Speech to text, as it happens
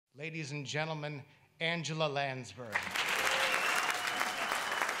ladies and gentlemen, Angela Lansbury.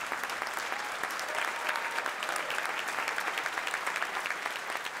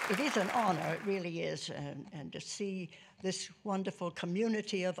 It is an honor, it really is, and to see this wonderful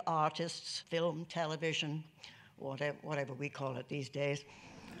community of artists, film, television, whatever we call it these days,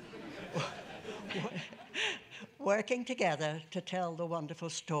 working together to tell the wonderful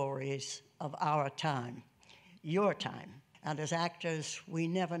stories of our time, your time. And as actors, we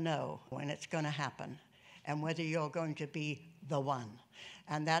never know when it's going to happen and whether you're going to be the one.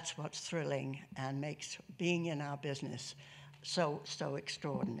 And that's what's thrilling and makes being in our business so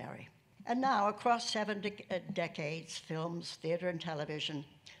extraordinary. And now, across 7 decades, films, theater, and television,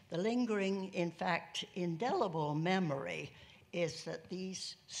 the lingering, in fact, indelible memory is that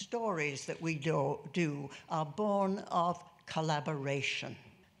these stories that we do are born of collaboration.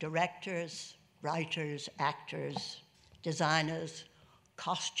 Directors, writers, actors, designers,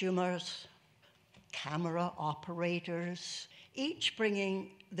 costumers, camera operators, each bringing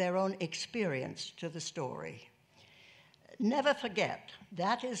their own experience to the story. Never forget,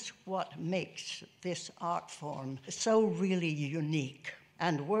 that is what makes this art form so really unique.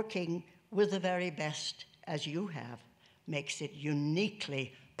 And working with the very best, as you have, makes it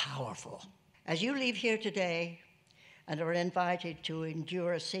uniquely powerful. As you leave here today and are invited to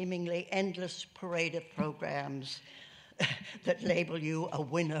endure a seemingly endless parade of programs that label you a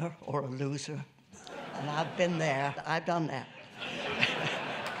winner or a loser, and I've been there, I've done that.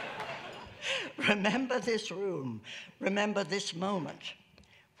 Remember this room, remember this moment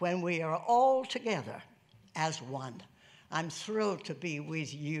when we are all together as one. I'm thrilled to be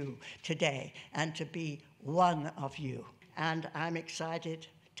with you today and to be one of you. And I'm excited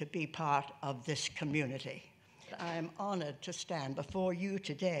to be part of this community. I'm honored to stand before you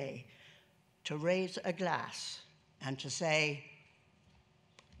today to raise a glass and to say,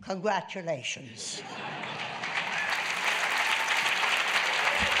 congratulations.